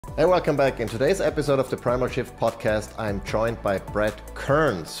Hey, welcome back. In today's episode of the Primal Shift podcast, I'm joined by Brad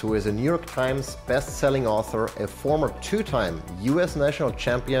Kearns, who is a New York Times best-selling author, a former two-time US national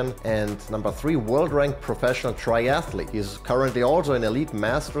champion, and #3 world-ranked professional triathlete. He's currently also an elite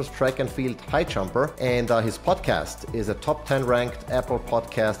masters track and field high jumper, and his podcast is a top 10 ranked Apple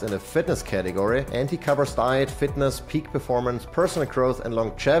podcast in the fitness category, and he covers diet, fitness, peak performance, personal growth, and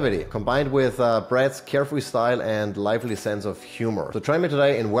longevity, combined with Brad's carefree style and lively sense of humor. So join me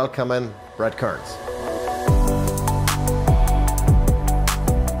today in welcoming Brad Kearns.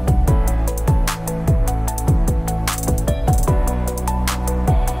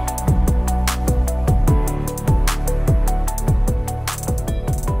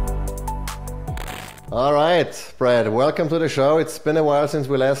 All right, Brad, welcome to the show. It's been a while since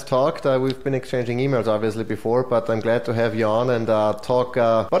we last talked. We've been exchanging emails, obviously, before, but I'm glad to have you on and talk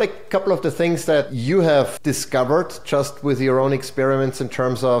about a couple of the things that you have discovered just with your own experiments in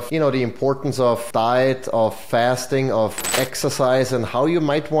terms of, the importance of diet, of fasting, of exercise, and how you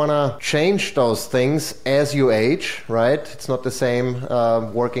might want to change those things as you age, right? It's not the same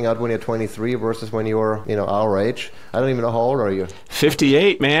working out when you're 23 versus when you're, our age. I don't even know how old are you?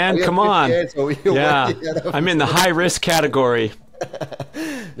 58, man. Come on. So yeah. I'm in the high risk category.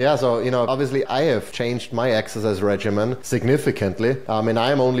 Yeah, so, obviously I have changed my exercise regimen significantly. And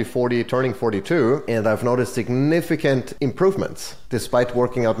I am only turning 42, and I've noticed significant improvements despite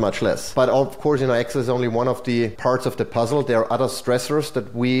working out much less. But of course, exercise is only one of the parts of the puzzle. There are other stressors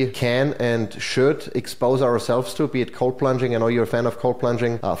that we can and should expose ourselves to, be it cold plunging. I know you're a fan of cold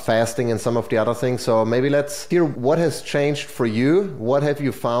plunging, fasting, and some of the other things. So maybe let's hear what has changed for you. What have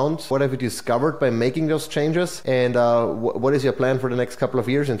you found? What have you discovered by making those changes? And what is your plan for the next couple of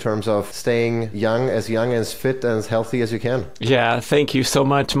years in terms of staying young, as fit, and as healthy as you can? Yeah, thank you so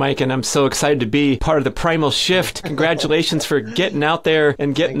much, Mike. And I'm so excited to be part of the Primal Shift. Congratulations for getting out there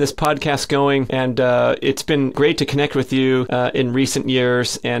and getting this podcast going. And it's been great to connect with you in recent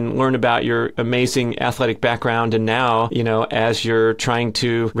years and learn about your amazing athletic background. And now, as you're trying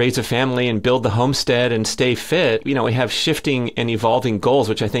to raise a family and build the homestead and stay fit, we have shifting and evolving goals,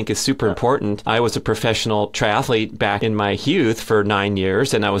 which I think is super important. I was a professional triathlete back in my youth for 9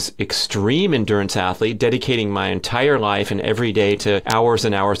 years, and I was extreme endurance athlete, dedicating my entire life and every day to hours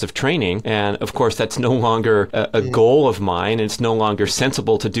and hours of training. And of course, that's no longer a goal of mine. And it's no longer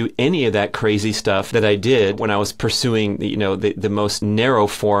sensible to do any of that crazy stuff that I did when I was pursuing the most narrow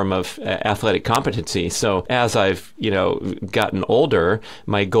form of athletic competency. So as I've gotten older,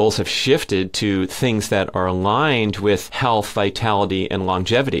 my goals have shifted to things that are aligned with health, vitality, and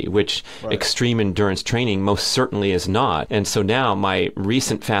longevity, which extreme endurance training most certainly is not. And so now my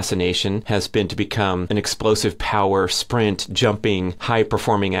recent fascination has been to become an explosive power, sprint, jumping,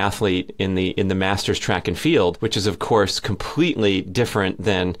 high-performing athlete in the masters track and field, which is, of course, completely different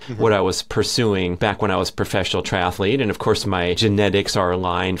than what I was pursuing back when I was a professional triathlete. And, of course, my genetics are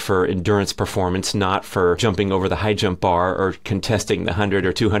aligned for endurance performance, not for jumping over the high jump bar or contesting the 100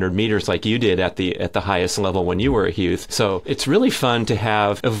 or 200 meters like you did at the highest level when you were a youth. So it's really fun to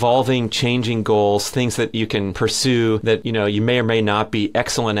have evolving, changing goals, things that you can pursue that, you may or may not be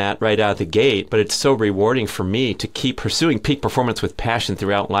excellent at right out of the gate, but it's so rewarding for me to keep pursuing peak performance with passion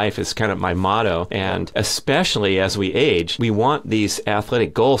throughout life is kind of my motto. And especially as we age, we want these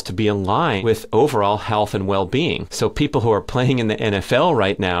athletic goals to be aligned with overall health and well-being. So people who are playing in the NFL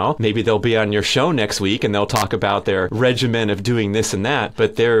right now, maybe they'll be on your show next week and they'll talk about their regimen of doing this and that,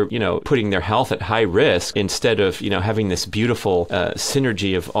 but they're, putting their health at high risk instead of, having this beautiful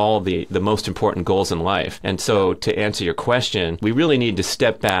synergy of all the most important goals in life. And so to answer your question, we really need to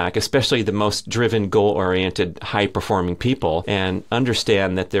step back, especially the most driven, goal-oriented, high-performing people, and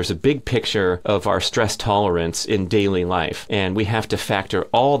understand that there's a big picture of our stress tolerance in daily life. And we have to factor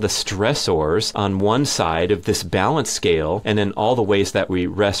all the stressors on one side of this balance scale, and then all the ways that we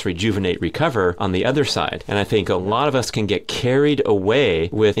rest, rejuvenate, recover on the other side. And I think a lot of us can get carried away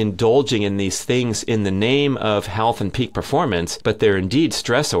with indulging in these things in the name of health and peak performance, but they're indeed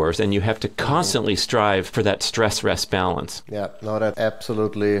stressors, and you have to constantly strive for that stress-rest balance. Yeah, no, that's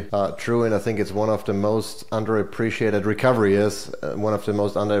absolutely true, and I think it's one of the most underappreciated, recovery is one of the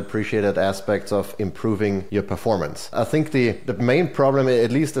most underappreciated aspects of improving your performance. I think the main problem,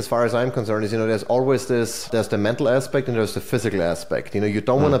 at least as far as I'm concerned, is, there's always there's the mental aspect and there's the physical aspect. You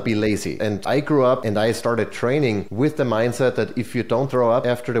don't want to be lazy. And I grew up and I started training with the mindset that if you don't throw up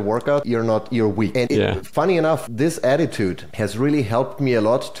after the workout, you're weak. And funny enough, this attitude has really helped me a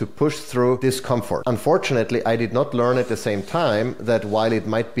lot to push through discomfort. Unfortunately, I did not learn at the same time that while it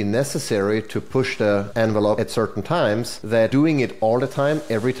might be necessary to push the envelope at certain times, that doing it all the time,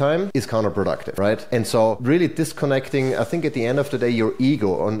 every time, is counterproductive, right? And so really disconnecting, I think at the end of the day, your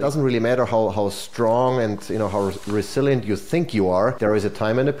ego, and it doesn't really matter how strong and how resilient you think you are, there is a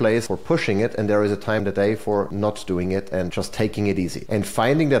time and a place for pushing it, and there is a time in the day for not doing it and just taking it easy. And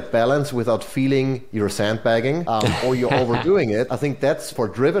finding that balance without feeling you're sandbagging or you're overdoing it, I think that's for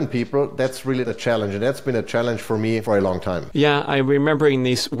driven people, that's really the challenge. And that's been a challenge for me for a long time. Yeah, I'm remembering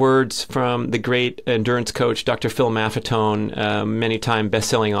these words from the great endurance coach, Dr. Phil Maffetone, many-time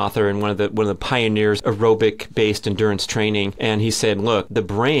best-selling author and one of the pioneers of aerobic-based endurance training. And he said, look, the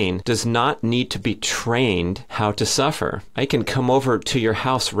brain does not need to be trained how to suffer. I can come over to your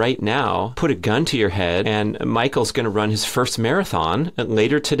house right now, put a gun to your head, and Michael's going to run his first marathon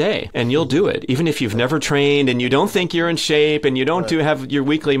later today. And you'll do it. Even if you've never trained and you don't think you're in shape and you don't have your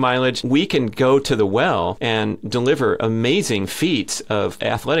weekly mileage, we can go to the well and deliver amazing feats of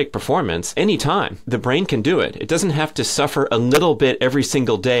athletic performance anytime. The brain can do it. It doesn't have to suffer a little bit every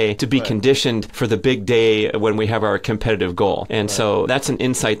single day to be conditioned for the big day when we have our competitive goal. And so that's an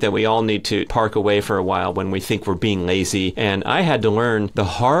insight that we all need to park away for a while when we think we're being lazy. And I had to learn the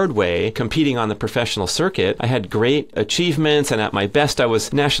hard way competing on the professional circuit. I had great achievements, and at my best I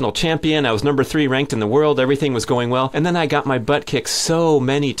was national champion. I was number 3 ranked in the world. Everything was going well. And then I got my butt kicked so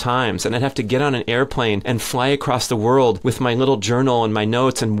many times, and I'd have to get on an airplane and fly across the world with my little journal and my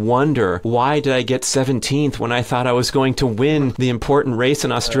notes and wonder, why did I get 17th when I thought I was going to win the important race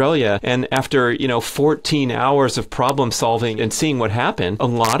in Australia? And after, 14 hours of problem solving and seeing what happened, a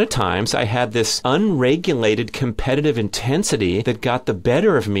lot of times I had this unregulated competitive intensity that got the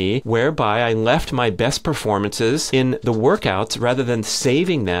better of me, whereby I left my best performances in the workouts rather than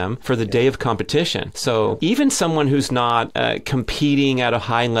saving them for the day of competition. So even someone who's not competing at a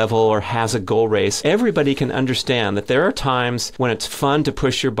high level or has a goal race, everybody can understand that there are times when it's fun to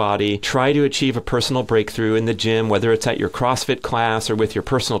push your body, try to achieve a personal breakthrough in the gym, whether it's at your CrossFit class or with your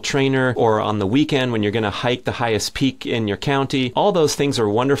personal trainer, or on the weekend when you're going to hike the highest peak in your county. All those things are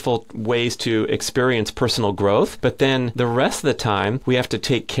wonderful ways to experience personal growth. But then the rest of the time, we have to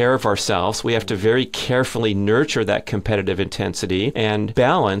take care of ourselves. We have to very carefully nurture that competitive intensity and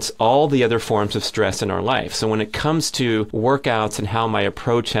balance all the other forms of stress in our life. So when it comes to workouts and how my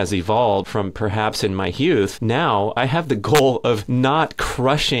approach has evolved from perhaps in my youth, now I have the goal of not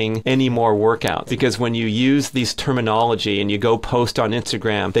crushing any more workouts. Because when you use these terminology and you go post on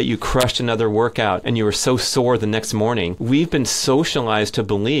Instagram that you crushed another workout and you were so sore the next morning, we've been socialized to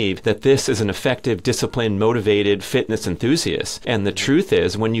believe that this is an effective, disciplined, motivated fitness enthusiast. And the truth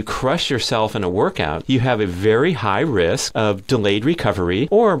is, when you crush yourself in a workout, you have a very high risk of delayed recovery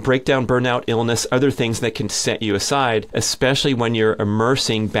or breakdown, burnout, illness, other things that can set you aside, especially when you're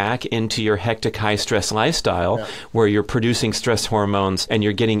immersing back into your hectic, high-stress lifestyle where you're producing stress hormones and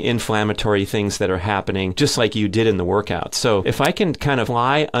you're getting inflammatory things that are happening just like you did in the workout. So if I can kind of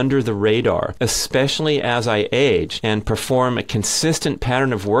fly under the radar, especially as I age, and perform a consistent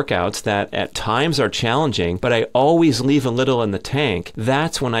pattern of workouts that at times are challenging, but I always leave a little in the tank,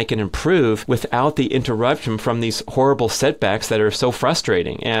 that's when I can improve without the interruption from these horrible setbacks that are so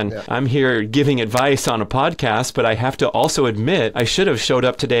frustrating. And I'm here giving advice on a podcast, but I have to also admit I should have showed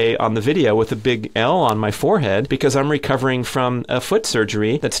up today on the video with a big L on my forehead because I'm recovering from a foot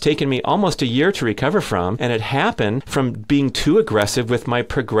surgery that's taken me almost a year to recover from, and it happened from being too aggressive with my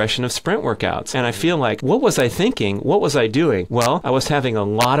progression of sprint workouts. And I feel like, what was I thinking? What was I doing? Well, I was having a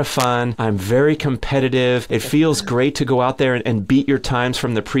lot of fun. I'm very competitive. It feels great to go out there and beat your times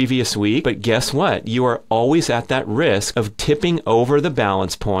from the previous week. But guess what? You are always at that risk of tipping over the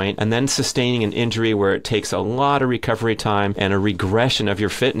balance point and then sustaining an injury where it takes a lot of recovery time and a regression of your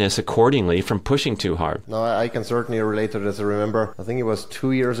fitness accordingly from pushing too hard. No, I can certainly relate to this. I remember, I think it was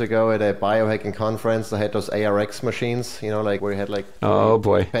 2 years ago at a biohacking conference, they had those ARX machines, like where you had like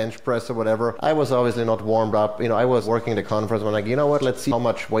bench press or whatever. I was obviously not warmed up. I was working the conference. I'm like, you know what? Let's see how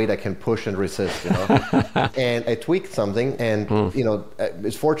much weight I can push and resist. And I tweaked something, and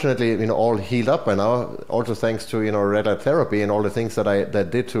it's fortunately all healed up by now. Also thanks to red light therapy and all the things that I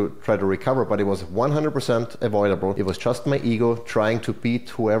did to try to recover. But it was 100% avoidable. It was just my ego trying to beat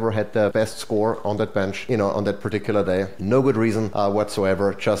whoever had the best score on that bench, on that particular day. No good reason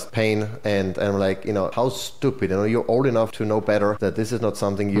whatsoever. Just pain. And I'm like, how stupid. You're old enough to know better that this is not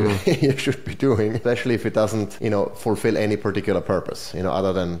something you you should be doing, especially if it doesn't, fulfill any particular purpose,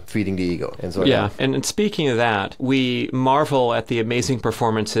 other than feeding the ego. And so And speaking of that, we marvel at the amazing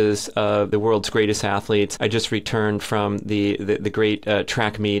performances of the world's greatest athletes. I just returned from the great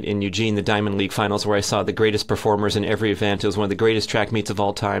track meet in Eugene, the Diamond League finals, where I saw the greatest performers in every event. It was one of the greatest track meets of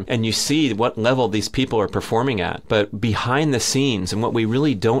all time. And you see what level these people are performing at. But behind the scenes, and what we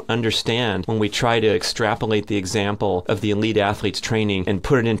really don't understand when we try to extrapolate the example of the elite athlete's training and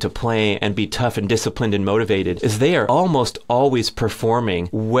put it into play and be tough and disciplined and motivated, motivated is they are almost always performing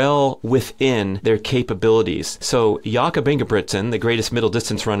well within their capabilities. So Jakob Ingebrigtsen, the greatest middle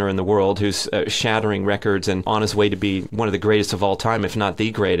distance runner in the world, who's shattering records and on his way to be one of the greatest of all time, if not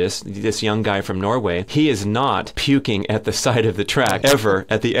the greatest, this young guy from Norway, he is not puking at the side of the track ever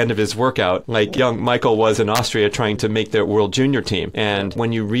at the end of his workout like young Michael was in Austria trying to make their world junior team. And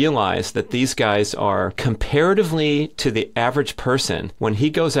when you realize that these guys are comparatively to the average person, when he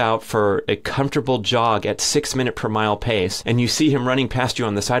goes out for a comfortable jog at 6 minute per mile pace and you see him running past you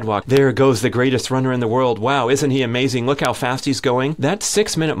on the sidewalk, there goes the greatest runner in the world. Wow, isn't he amazing? Look how fast he's going. That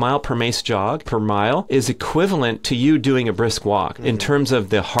 6 minute mile per pace jog per mile is equivalent to you doing a brisk walk in terms of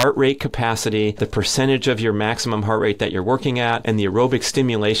the heart rate capacity, the percentage of your maximum heart rate that you're working at, and the aerobic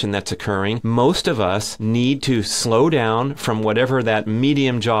stimulation that's occurring. Most of us need to slow down from whatever that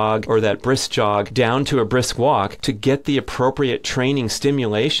medium jog or that brisk jog down to a brisk walk to get the appropriate training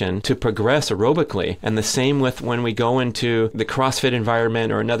stimulation to progress aerobically. And the same with when we go into the CrossFit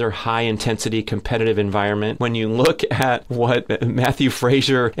environment or another high intensity competitive environment. When you look at what Matthew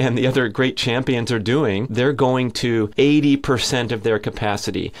Fraser and the other great champions are doing, they're going to 80% of their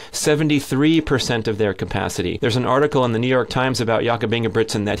capacity, 73% of their capacity. There's an article in the New York Times about Jakob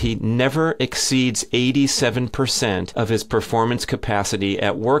Ingebrigtsen that he never exceeds 87% of his performance capacity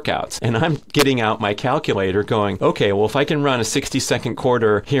at workouts. And I'm getting out my calculator going, okay, well, if I can run a 60-second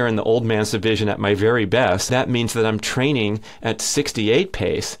quarter here in the old man's division at my very best, that means that I'm training at 68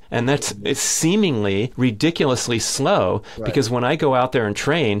 pace. And it's seemingly ridiculously slow because when I go out there and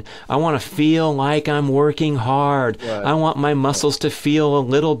train, I want to feel like I'm working hard. I want my muscles to feel a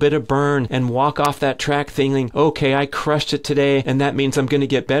little bit of burn and walk off that track thinking, okay, I crushed it today, and that means I'm going to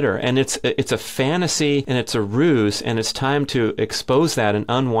get better. And it's a fantasy and it's a ruse, and it's time to expose that and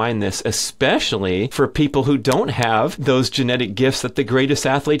unwind this, especially for people who don't have those genetic gifts that the greatest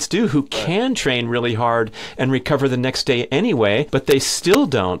athletes do, who can train really hard and recover the next day anyway, but they still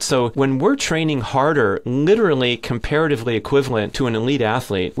don't. So when we're training harder, literally comparatively equivalent to an elite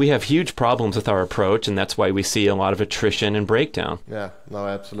athlete, we have huge problems with our approach, and that's why we see a lot of attrition and breakdown. Yeah, no,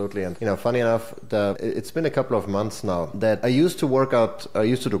 absolutely. And, funny enough, it's been a couple of months now that I used to do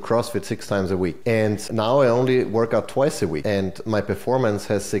CrossFit 6 times a week. And now I only work out twice a week. And my performance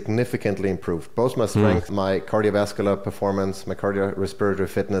has significantly improved. Both my strength, my cardiovascular performance, my cardiorespiratory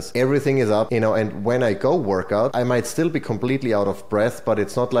fitness, everything is up, and when I go work out, I might still be completely out of breath, but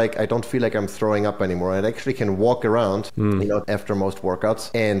it's not like I don't feel like I'm throwing up anymore. I actually can walk around, after most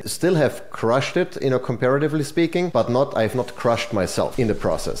workouts and still have crushed it, comparatively speaking, but I've not crushed myself in the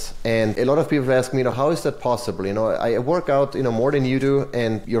process. And a lot of people ask me, how is that possible? I work out, more than you do,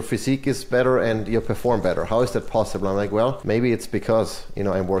 and your physique is better and you perform better. How is that possible? I'm like, well, maybe it's because,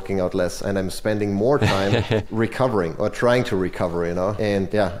 I'm working out less and I'm spending more time recovering or trying to recover,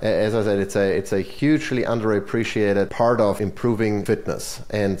 And yeah, as I said, it's a hugely underappreciated part of improving fitness.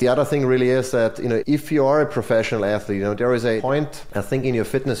 And the other thing really is that, if you are a professional athlete, there is a point, I think, in your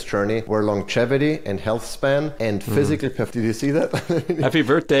fitness journey where longevity and health span and physical performance. Did you see that? Happy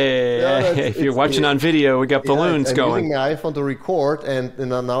birthday. Yeah, if you're watching on video, we got balloons going. I'm using my iPhone to record, and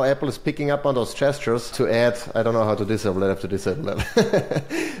now Apple is picking up on those gestures to add, I don't know how to disable it, I have to disable that.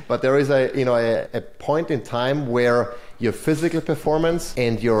 But there is a point in time where your physical performance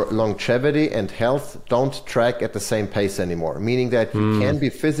and your longevity and health don't track at the same pace anymore, meaning that you can be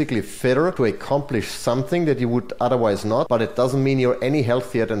physically fitter to accomplish something that you would otherwise not, but it doesn't mean you're any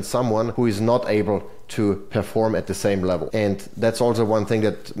healthier than someone who is not able to perform at the same level. And that's also one thing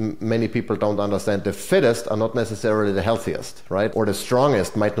that many people don't understand. The fittest are not necessarily the healthiest, right? Or the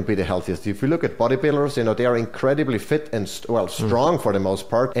strongest might not be the healthiest. If you look at bodybuilders, they are incredibly fit and strong for the most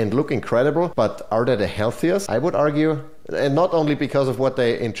part and look incredible, but are they the healthiest? I would argue, and not only because of what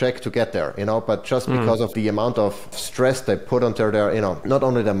they inject to get there, but just because of the amount of stress they put onto their, not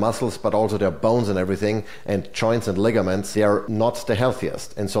only their muscles, but also their bones and everything, and joints and ligaments. They are not the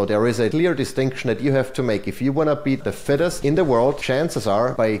healthiest. And so there is a clear distinction that you have to make. If you want to be the fittest in the world, chances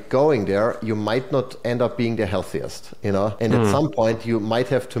are by going there, you might not end up being the healthiest, And at some point, you might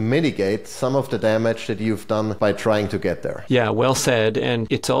have to mitigate some of the damage that you've done by trying to get there. Yeah, well said. And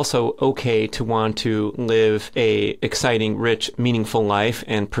it's also okay to want to live a exciting, rich, meaningful life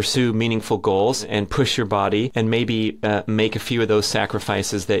and pursue meaningful goals and push your body and maybe make a few of those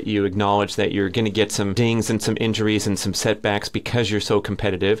sacrifices that you acknowledge that you're going to get some dings and some injuries and some setbacks because you're so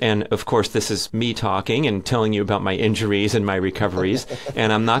competitive. And of course, this is me talking and telling you about my injuries and my recoveries.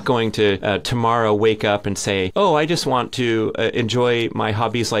 And I'm not going to tomorrow wake up and say, oh, I just want to enjoy my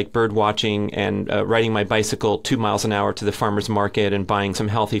hobbies like bird watching and riding my bicycle 2 miles an hour to the farmer's market and buying some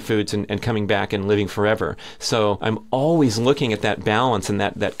healthy foods and coming back and living forever. So I'm always looking at that balance and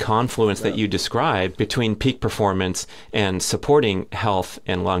that confluence that you described between peak performance and supporting health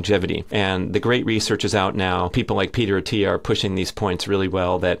and longevity. And the great research is out now. People like Peter Attia are pushing these points really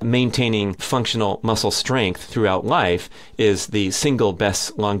well, that maintaining functional muscle strength throughout life is the single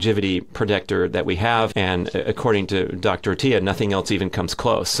best longevity predictor that we have. And according to Dr. Attia, nothing else even comes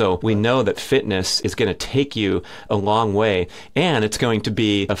close. So we know that fitness is going to take you a long way, and it's going to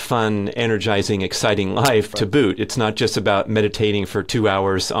be a fun, energizing, exciting life to boot. It's not just about meditating for 2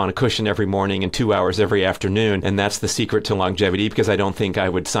 hours on a cushion every morning and 2 hours every afternoon, and that's the secret to longevity, because I don't think I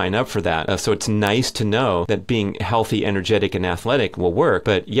would sign up for that. So it's nice to know that being healthy, energetic, and athletic will work.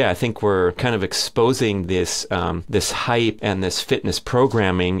 But yeah, I think we're kind of exposing this this hype and this fitness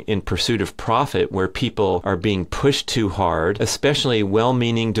programming in pursuit of profit, where people are being pushed too hard, especially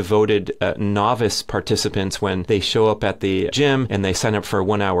well-meaning, devoted novice participants, when they show up at the gym and they sign up for a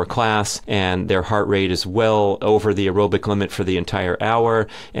 1-hour class and their heart rate is well over the aerobic limit for the entire hour,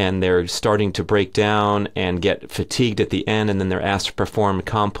 and they're starting to break down and get fatigued at the end, and then they're asked to perform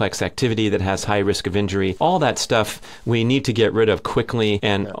complex activity that has high risk of injury. All that stuff we need to get rid of quickly,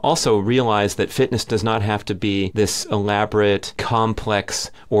 and also realize that fitness does not have to be this elaborate, complex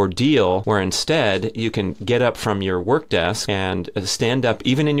ordeal, where instead you can get up from your work desk and stand up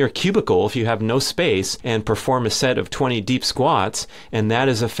even in your cubicle if you have no space and perform a set of 20 deep squats, and that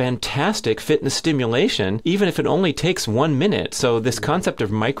is a fantastic fitness stimulation, even if it only takes 1 minute. So this concept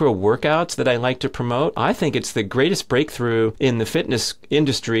of micro workouts that I like to promote, I think it's the greatest breakthrough in the fitness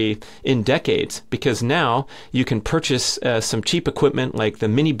industry in decades, because now you can purchase some cheap equipment, like the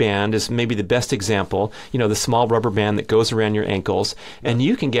mini band is maybe the best example, the small rubber band that goes around your ankles, and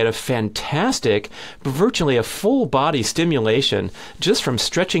you can get a fantastic, virtually a full body stimulation just from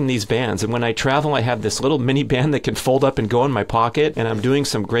stretching these bands. And when I travel, I have this little mini band that can fold up and go in my pocket, and I'm doing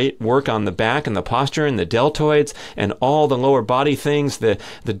some great work on the back and the posture and the deltoids and all the lower body things, the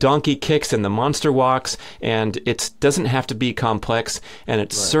donkey kicks and the monster walks, and it doesn't have to be complex, and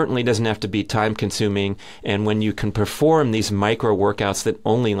it certainly doesn't have to be time consuming. And when you can perform these micro workouts that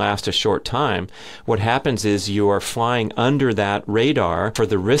only last a short time, what happens is you are flying under that radar for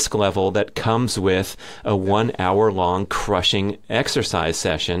the risk level that comes with a 1 hour long crushing exercise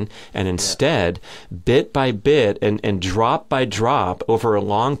session. And instead, bit by bit and drop by drop over a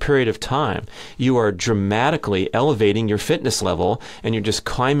long period of time, you are dramatically elevating your fitness level, and you're just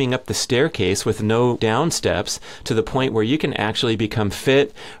climbing up the staircase with no down steps, to the point where you can actually become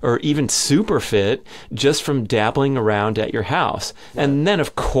fit or even super fit just from dabbling around at your house. And then,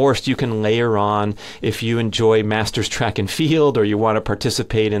 of course, you can layer on, if you enjoy masters track and field, or you want to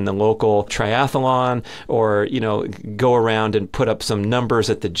participate in the local triathlon, or go around and put up some numbers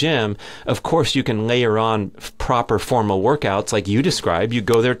at the gym, of course you can layer on proper formal workouts like you described. You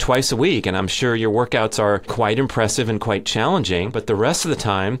go there twice a week, and I'm sure your workouts are quite impressive and quite challenging, but the rest of the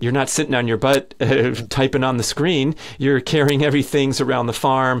time you're not sitting on your butt typing on the screen. You're carrying everything around the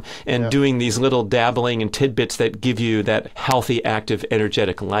farm and doing these little dabbling and tidbits that give you that healthy, active,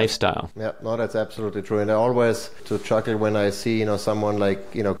 energetic lifestyle. Yeah, no, that's absolutely true. And I always to chuckle when I see someone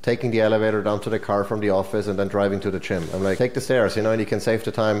taking the elevator down to the car from the office and then driving to the gym. I'm like, take the stairs, and you can save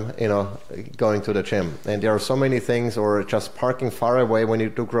the time going to the gym. And there are so many things, or just parking far away when you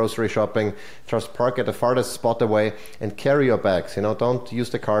do grocery shopping, just park at the farthest spot away and carry your bags. Don't use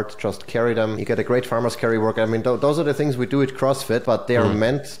the cart, just carry them. You get a great farmer's carry workout. I mean, those are the things we do at CrossFit, but they are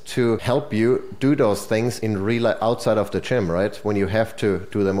meant to help you do those things in real life outside of the gym, right? When you have to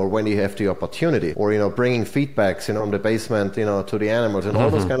do them, or when you have the opportunity, or bringing feedbacks from the basement to the animals and all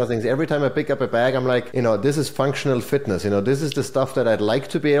those kind of things. Every time I pick up a bag, I'm like, this is functional fitness. This is the stuff that I'd like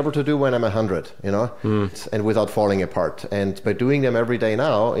to be able to do when I'm 100, and without falling apart. And by doing them every day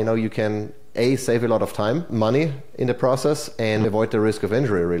now, you can save a lot of time, money in the process, and avoid the risk of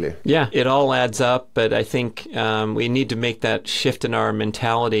injury, really. Yeah, it all adds up, but I think we need to make that shift in our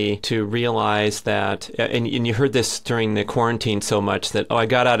mentality to realize that, and you heard this during the quarantine so much, that, I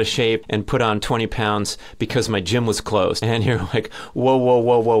got out of shape and put on 20 pounds because my gym was closed. And you're like,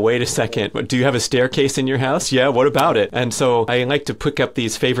 whoa, wait a second. Do you have a staircase in your house? Yeah, what about it? And so I like to pick up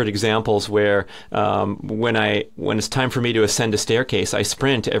these favorite examples where when it's time for me to ascend a staircase, I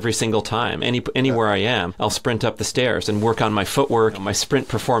sprint every single time. Anywhere I am, I'll sprint up the stairs and work on my footwork, my sprint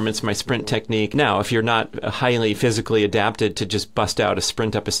performance, my sprint technique. Now, if you're not highly physically adapted to just bust out a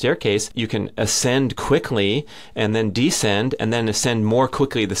sprint up a staircase, you can ascend quickly and then descend and then ascend more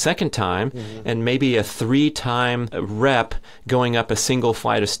quickly the second time, and maybe a 3-time rep going up a single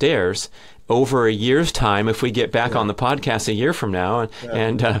flight of stairs over a year's time, if we get back on the podcast a year from now,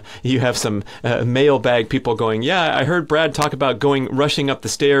 and you have some mailbag people going, yeah, I heard Brad talk about rushing up the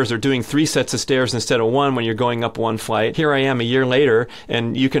stairs or doing 3 sets of stairs instead of 1 when you're going up 1 flight. Here I am a year later,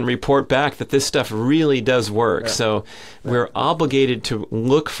 and you can report back that this stuff really does work. So we're obligated to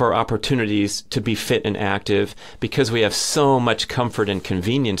look for opportunities to be fit and active because we have so much comfort and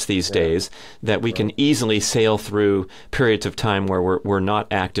convenience these days that we can easily sail through periods of time where we're not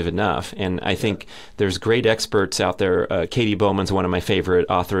active enough. And I think there's great experts out there. Katie Bowman's one of my favorite,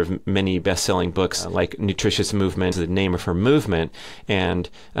 author of many best-selling books like Nutritious Movement, the name of her movement. And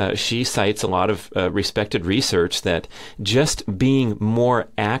she cites a lot of respected research that just being more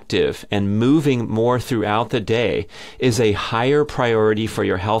active and moving more throughout the day is a higher priority for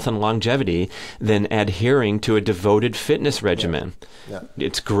your health and longevity than adhering to a devoted fitness regimen.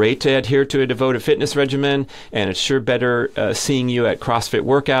 It's great to adhere to a devoted fitness regimen, and it's sure better seeing you at CrossFit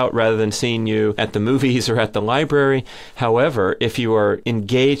workout rather than seeing you at the movies or at the library. However, if you are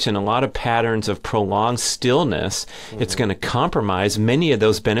engaged in a lot of patterns of prolonged stillness, it's going to compromise many of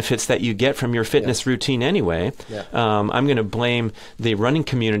those benefits that you get from your fitness routine anyway. I'm going to blame the running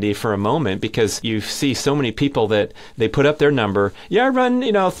community for a moment because you see so many people that they put up their number. Yeah, I run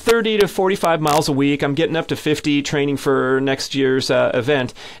 30 to 45 miles a week. I'm getting up to 50 training for next year's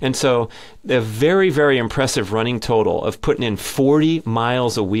event. And so a very, very impressive running total of putting in 40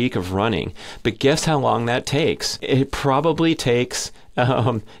 miles a week of running. But guess how long that takes? It probably takes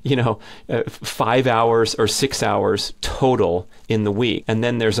 5 hours or 6 hours total in the week. And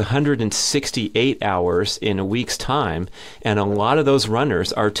then there's 168 hours in a week's time. And a lot of those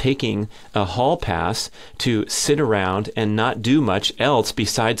runners are taking a hall pass to sit around and not do much else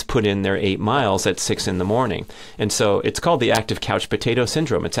besides put in their 8 miles at 6 in the morning. And so it's called the active couch potato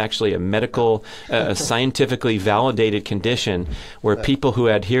syndrome. It's actually a medical, scientifically validated condition where people who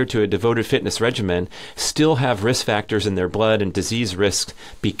adhere to a devoted fitness regimen still have risk factors in their blood and disease risks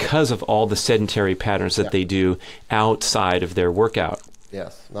because of all the sedentary patterns that they do outside of their workout.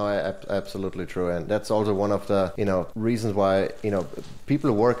 Yes, no, absolutely true, and that's also one of the reasons why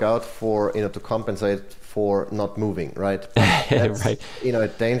people work out for to compensate for not moving, right? That's, right. A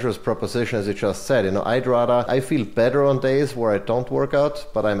dangerous proposition, as you just said. I feel better on days where I don't work out,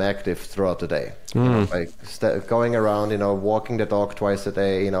 but I'm active throughout the day. Going around, walking the dog twice a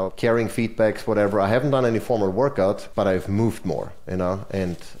day, carrying feedbacks, whatever. I haven't done any formal workout, but I've moved more,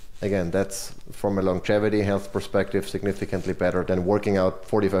 and again, that's from a longevity health perspective significantly better than working out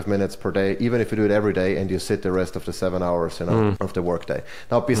 45 minutes per day, even if you do it every day and you sit the rest of the 7 hours of the workday.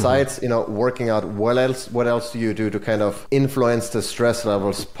 Now, besides working out, what else do you do to kind of influence the stress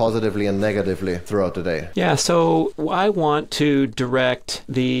levels positively and negatively throughout the day? Yeah, so I want to direct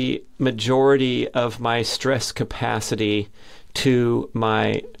the majority of my stress capacity to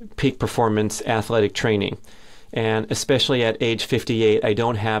my peak performance athletic training. And especially at age 58, I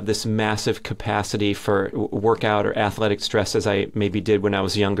don't have this massive capacity for workout or athletic stress as I maybe did when I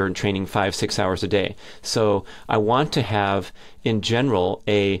was younger and training 5-6 hours a day. So I want to have, in general,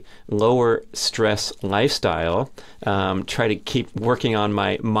 a lower stress lifestyle, try to keep working on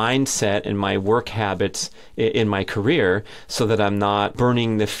my mindset and my work habits in my career so that I'm not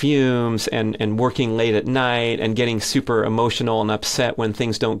burning the fumes and working late at night and getting super emotional and upset when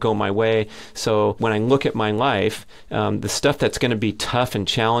things don't go my way. So when I look at my life, the stuff that's going to be tough and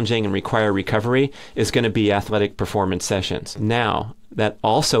challenging and require recovery is going to be athletic performance sessions. Now, that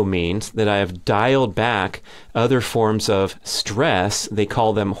also means that I have dialed back other forms of stress. They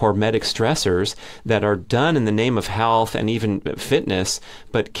call them hormetic stressors that are done in the name of health and even fitness,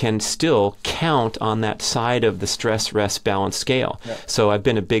 but can still count on that side of the stress-rest balance scale. Yeah. So I've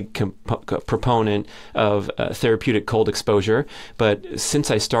been a big proponent of therapeutic cold exposure, but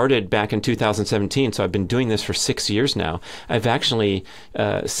since I started back in 2017, so I've been doing this for 6 years now, I've actually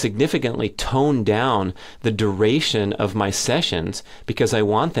significantly toned down the duration of my sessions because I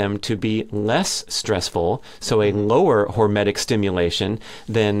want them to be less stressful, so a lower hormetic stimulation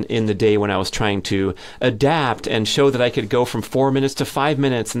than in the day when I was trying to adapt and show that I could go from 4 minutes to 5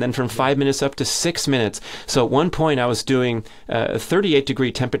 minutes and then from 5 minutes up to 6 minutes. So at one point I was doing a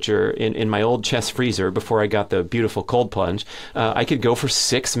 38-degree temperature in my old chest freezer before I got the beautiful cold plunge. I could go for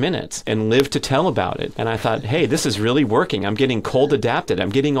 6 minutes and live to tell about it. And I thought, hey, this is really working. I'm getting cold adapted.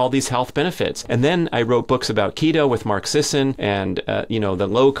 I'm getting all these health benefits. And then I wrote books about keto with Mark Sisson and the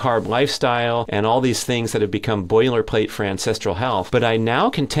low carb lifestyle and all these things that have become boilerplate for ancestral health. But I now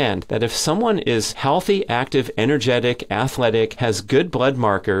contend that if someone is healthy, active, energetic, athletic, has good blood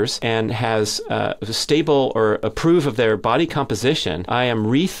markers, and has stable or approve of their body composition, I am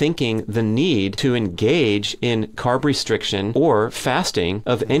rethinking the need to engage in carb restriction or fasting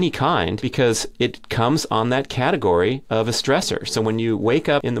of any kind, because it comes on that category of a stressor. So when you wake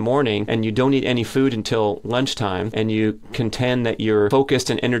up in the morning and you don't eat any food until lunchtime, and you contend that you're focused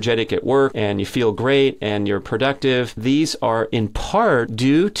and energetic at work and you feel great and you're productive, these are in part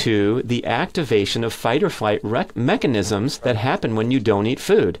due to the activation of fight or flight mechanisms that happen when you don't eat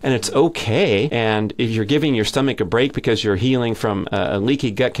food. And it's okay. And if you're giving your stomach a break because you're healing from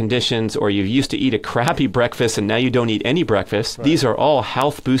leaky gut conditions, or you used to eat a crappy breakfast and now you don't eat any breakfast, right. These are all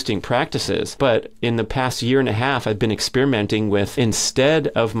health boosting practices. But in the past year and a half, I've been experimenting with, instead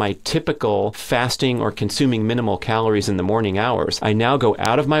of my typical fasting or consuming minimal calories in the morning hours, I now go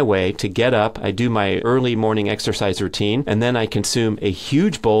out of my way to get up, I do my early morning exercise routine, and then I consume a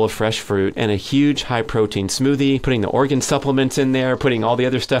huge bowl of fresh fruit and a huge high protein smoothie, putting the organ supplements in there, putting all the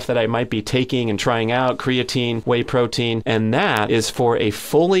other stuff that I might be taking and trying out, creatine, whey protein, and that is for a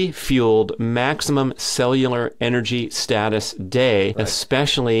fully fueled maximum cellular energy status day, right.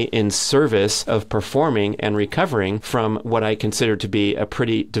 Especially in service of performing and recovering from what I consider to be a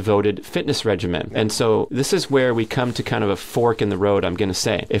pretty devoted fitness regimen. And so this is where we come to kind of a fork in the road, I'm going to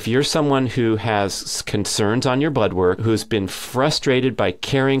say. If you're someone who has concerns on your blood work, who's been frustrated by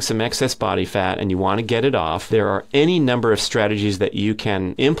carrying some excess body fat and you want to get it off, there are any number of strategies that you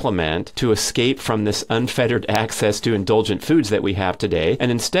can implement to escape from this unfettered access to indulgent foods that we have today,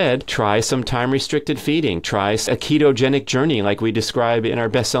 and instead try some time-restricted feeding. Try a ketogenic journey like we describe in our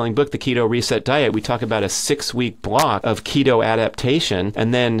best-selling book, The Keto Reset Diet. We talk about a 6-week block of keto adaptation,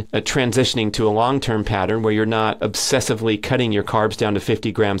 and then transitioning to a long-term pattern where you're not obsessively cutting your carbs down to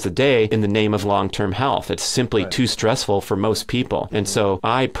 50 grams a day in the name of long-term health. It's simply too stressful for most people. And so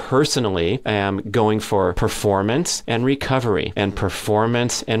I personally am going for performance and recovery, and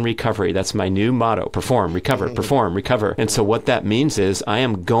performance and recovery. That's my new motto: perform, recover, perform, recover. And so what that means is I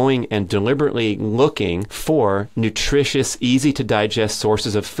am going and deliberately looking for nutritious, easy to digest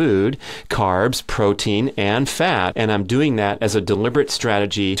sources of food, carbs, protein, and fat. And I'm doing that as a deliberate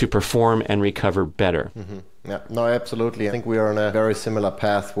strategy to perform and recover better. Mm-hmm. Yeah, no, absolutely. I think we are on a very similar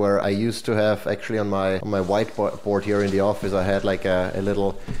path, where I used to have, actually on my whiteboard here in the office, I had like a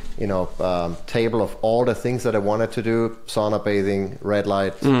little, table of all the things that I wanted to do: sauna bathing, red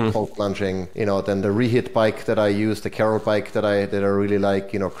light, cold plunging, then the Rehit bike that I use, the Carol bike that I really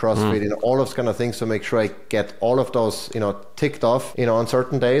like, CrossFit, all those kind of things, to make sure I get all of those, ticked off, on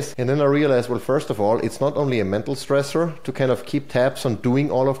certain days. And then I realized, well, first of all, it's not only a mental stressor to kind of keep tabs on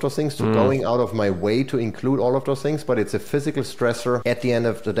doing all of those things, to going out of my way to include all of those things, but it's a physical stressor at the end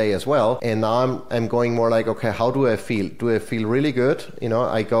of the day as well. And now I'm going more like, okay, how do I feel? Do I feel really good?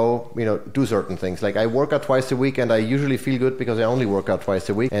 I go, do certain things. Like I work out twice a week, and I usually feel good because I only work out twice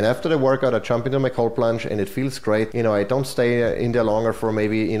a week. And after the workout, I jump into my cold plunge and it feels great. I don't stay in there longer for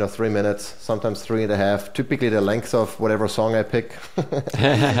maybe, 3 minutes, sometimes 3.5, typically the length of whatever song I pick.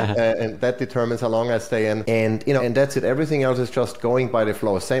 And that determines how long I stay in. And, and that's it. Everything else is just going by the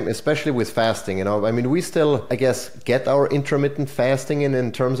flow. Same, especially with fasting, we still, I guess, get our intermittent fasting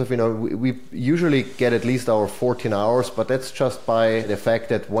in terms of, we usually get at least our 14 hours, but that's just by the fact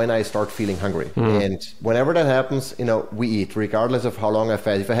that when I start feeling hungry. And whenever that happens, we eat, regardless of how long I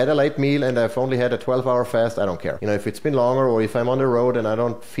fast. If I had a light meal and I've only had a 12-hour fast, I don't care. If it's been longer, or if I'm on the road and I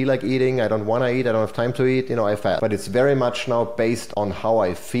don't feel like eating, I don't want to eat, I don't have time to eat, I fast. But it's very much now based on how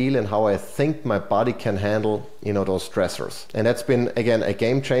I feel and how I think my body can handle, those stressors. And that's been, again, a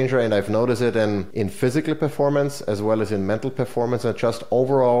game changer. And I've noticed it in physical performance as well as in mental performance, and just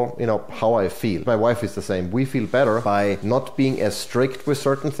overall, how I feel. My wife is the same. We feel better by not being as strict with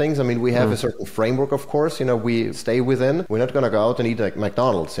certain things. We have a certain framework, of course, we stay within. We're not going to go out and eat like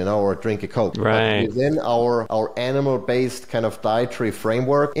McDonald's, or drink a Coke. Right. But within our animal-based kind of dietary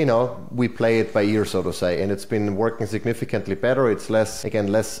framework, we play it by ear, so to say. And it's been working significantly better. It's less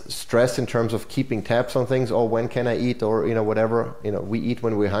stress in terms of keeping tabs on things. Oh, when can I eat? Or, whatever. We eat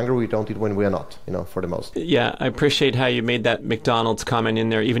when we're hungry. We don't eat when we're not, for the most. Yeah, I appreciate how you made that McDonald's comment in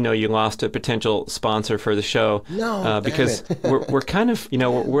there, even though you lost a potential sponsor for the show. No, because we're kind of,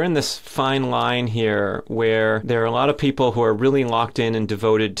 we're in this fine line here where there are a lot of people who are really locked in and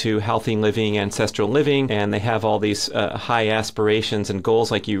devoted to healthy living, ancestral living, and they have all these high aspirations and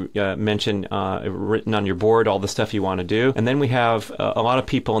goals, like you mentioned, written on your board, all the stuff you want to do. And then we have a lot of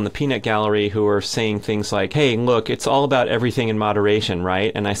people in the peanut gallery who are saying things like, hey, hey, look, it's all about everything in moderation,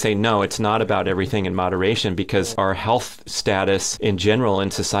 right? And I say, no, it's not about everything in moderation, because our health status in general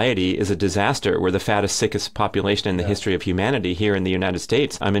in society is a disaster. We're the fattest, sickest population in the history of humanity here in the United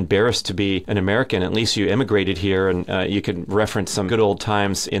States. I'm embarrassed to be an American. At least you immigrated here, and you can reference some good old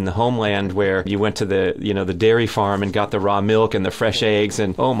times in the homeland where you went to the dairy farm and got the raw milk and the fresh eggs,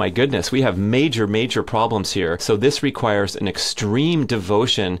 and oh my goodness, we have major, major problems here. So this requires an extreme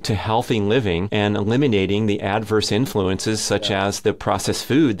devotion to healthy living and eliminating the adverse influences such as the processed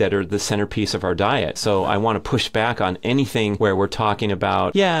food that are the centerpiece of our diet. So I want to push back on anything where we're talking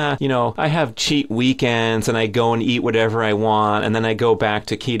about, I have cheat weekends and I go and eat whatever I want and then I go back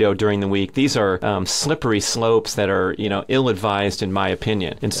to keto during the week. These are slippery slopes that are, ill-advised in my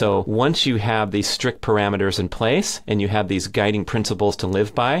opinion. And so once you have these strict parameters in place and you have these guiding principles to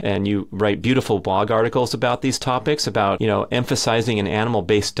live by, and you write beautiful blog articles about these topics, about, emphasizing an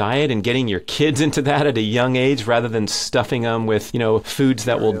animal-based diet and getting your kids into that at a young age rather than stuffing them with, foods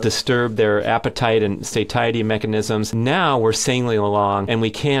that will disturb their appetite and satiety mechanisms. Now we're sailing along and we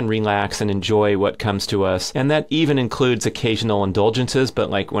can relax and enjoy what comes to us. And that even includes occasional indulgences. But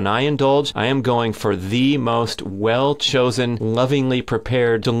like when I indulge, I am going for the most well-chosen, lovingly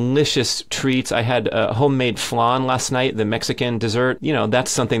prepared, delicious treats. I had a homemade flan last night, the Mexican dessert.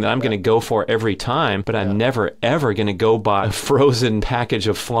 That's something that I'm going to go for every time, but I'm never, ever going to go buy a frozen package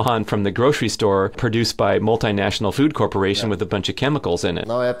of flan from the grocery store produced by multinational food corporation with a bunch of chemicals in it.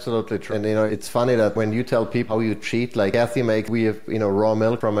 No, absolutely true. And it's funny that when you tell people how you cheat, like Kathy we have raw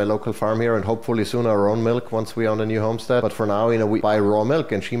milk from a local farm here, and hopefully soon our own milk once we own a new homestead. But for now, we buy raw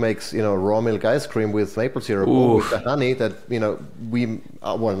milk, and she makes raw milk ice cream with maple syrup, or with the honey that we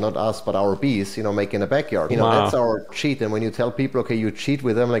not us but our bees make in the backyard. That's our cheat. And when you tell people, okay, you cheat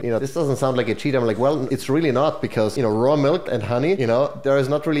with them, like this doesn't sound like a cheat. I'm like, well, it's really not, because raw milk and honey, there is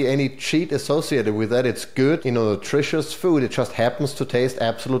not really any cheat associated with that. It's good, nutritious food. It just happens to taste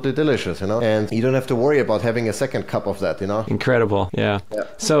absolutely delicious, and you don't have to worry about having a second cup of that, Incredible. Yeah.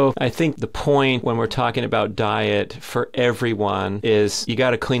 So I think the point when we're talking about diet for everyone is you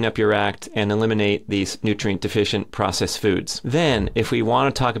got to clean up your act and eliminate these nutrient deficient processed foods. Then if we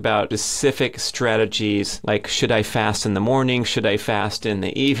want to talk about specific strategies, like should I fast in the morning? Should I fast in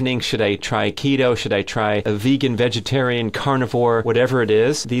the evening? Should I try keto? Should I try a vegan, vegetarian, carnivore, whatever it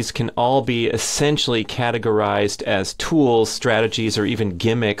is? These can all be essentially categorized as tools, strategies, or even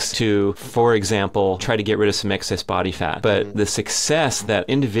gimmicks to, for example, try to get rid of some excess body fat. But the success that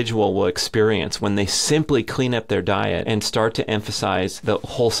individual will experience when they simply clean up their diet and start to emphasize the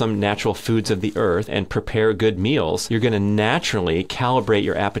wholesome natural foods of the earth and prepare good meals, you're going to naturally calibrate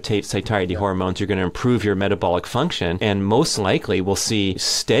your appetite, satiety hormones. You're going to improve your metabolic function, and most likely we'll see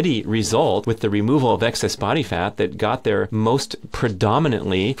steady result with the removal of excess body fat that got there most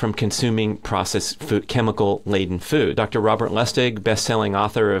predominantly from consuming processed food, chemical-laden food. Dr. Robert Lustig, best-selling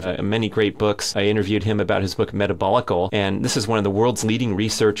author of many great books, I interviewed him about his book Metabolical, and this is one of the world's leading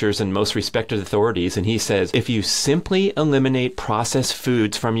researchers and most respected authorities, and he says, if you simply eliminate processed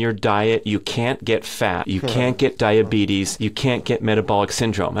foods from your diet, you can't get fat, you can't get diabetes, you can't get metabolic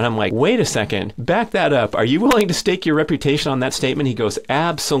syndrome. And I'm like, wait a second, back that up. Are you willing to stake your reputation on that statement? He goes,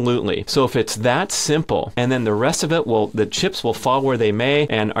 absolutely. So if it's that simple, and then the rest of it the chips will fall where they may,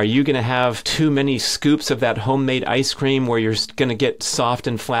 and are you going to have too many scoops of that homemade ice cream where you're going to get soft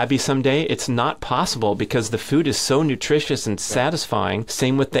and flabby someday? It's not possible, because the food is so nutritious and satisfying.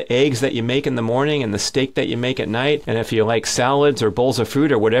 Same with the eggs that you make in the morning and the steak that you make at night. And if you like salads or bowls of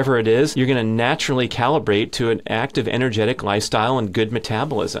fruit or whatever it is, you're going to naturally calibrate to an active, energetic lifestyle and good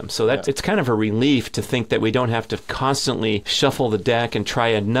metabolism. So it's kind of a relief to think that we don't have to constantly shuffle the deck and try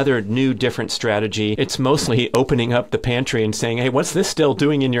another new, different strategy. It's mostly opening up the pantry and saying, hey, what's this still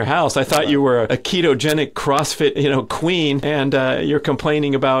doing in your house? I thought you were a ketogenic CrossFit, queen, and you're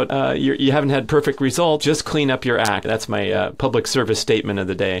complaining about you haven't had perfect results. Just clean up your act. That's my public service statement of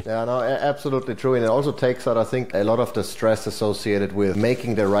the day. Yeah, no, absolutely true. And it also takes out, I think, a lot of the stress associated with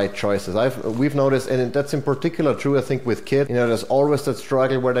making the right choices. We've noticed, and that's in particular true, I think, with kids. There's always that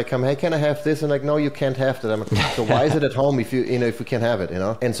struggle where they come, hey, can I have this? And like, no, you can't have that. I'm like, so why is it at home if you can have it?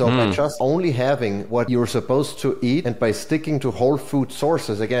 And so by just only having what you're supposed to eat, and by sticking to whole food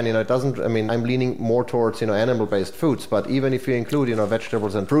sources, again, it doesn't. I mean, I'm leaning more towards animal-based foods, but even if you include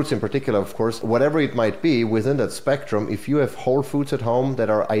vegetables and fruits in particular, of course, whatever it might be within that spectrum, if you have whole foods at home that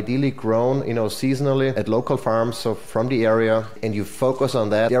are ideally grown, seasonally at local farms, so from the area, and you focus on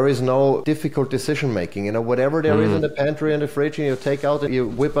that, there is no difficult decision making. Whatever there is in the pantry and the fridge, you take out and you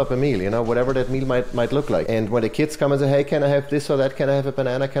whip up a meal, whatever that meal might look like. And when the kids come and say, hey, can I have this or that? Can I have a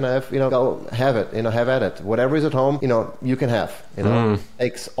banana? Can I have, go have it, have at it. Whatever is at home, you can have,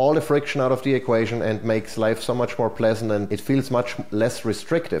 takes all the friction out of the equation. equation and makes life so much more pleasant, and it feels much less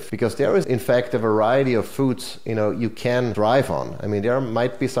restrictive, because there is in fact a variety of foods you can thrive on. I mean, there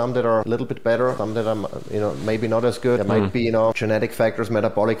might be some that are a little bit better, some that are maybe not as good. There might be genetic factors,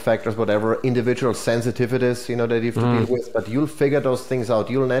 metabolic factors, whatever, individual sensitivities that you have to deal with, but you'll figure those things out.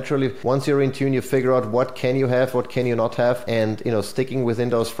 You'll naturally, once you're in tune, you figure out what can you have, what can you not have, and sticking within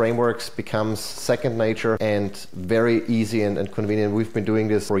those frameworks becomes second nature and very easy and convenient. We've been doing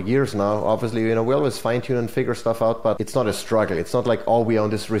this for years now. Obviously, we always fine-tune and figure stuff out, but it's not a struggle. It's not like, we on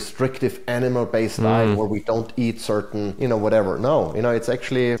this restrictive animal-based diet where we don't eat certain, whatever. No, it's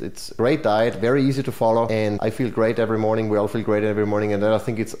a great diet, very easy to follow, and I feel great every morning. We all feel great every morning, and that, I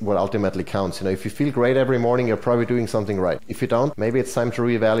think, it's what ultimately counts. If you feel great every morning, you're probably doing something right. If you don't, maybe it's time to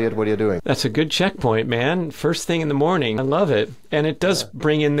reevaluate what you're doing. That's a good checkpoint, man. First thing in the morning. I love it. And it does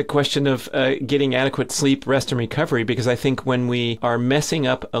bring in the question of getting adequate sleep, rest, and recovery, because I think when we are messing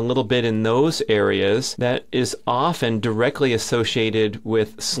up a little bit in those areas, that is often directly associated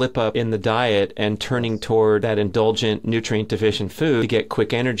with slip up in the diet and turning toward that indulgent, nutrient-deficient food to get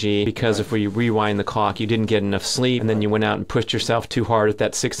quick energy, because if we rewind the clock, you didn't get enough sleep, and then you went out and pushed yourself too hard at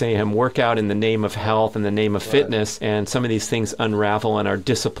that 6 a.m. workout in the name of health and the name of fitness, and some of these things unravel, and our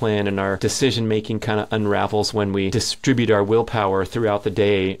discipline and our decision-making kind of unravels when we distribute our willpower throughout the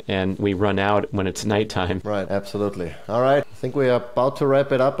day and we run out when it's nighttime. Right, absolutely. All right, I think we are about to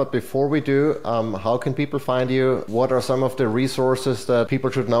wrap it up, but before we do, how can people find you? What are some of the resources that people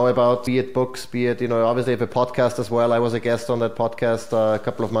should know about, be it books, be it, obviously you have a podcast as well. I was a guest on that podcast a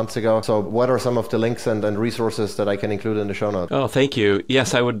couple of months ago. So what are some of the links and resources that I can include in the show notes? Oh, thank you.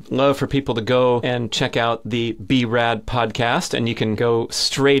 Yes, I would love for people to go and check out the B.rad podcast, and you can go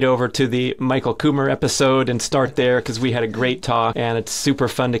straight over to the Michael Coomer episode and start there, because we had a great talk and it's super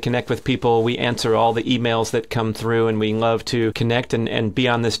fun to connect with people. We answer all the emails that come through, and we love to connect and be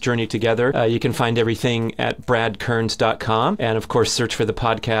on this journey together. You can find everything at bradkearns.com, and of course search for the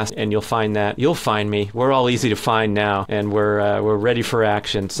podcast and you'll find that. You'll find me. We're all easy to find now, and we're ready for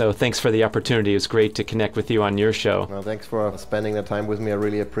action. So thanks for the opportunity. It was great to connect with you on your show. Well, thanks for spending the time with me. I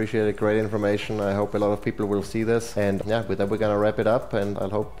really appreciate it. Great information. I hope a lot of people will see this. And with that, we're going to wrap it up, and I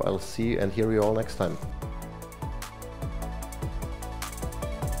hope I'll see and hear you all next time.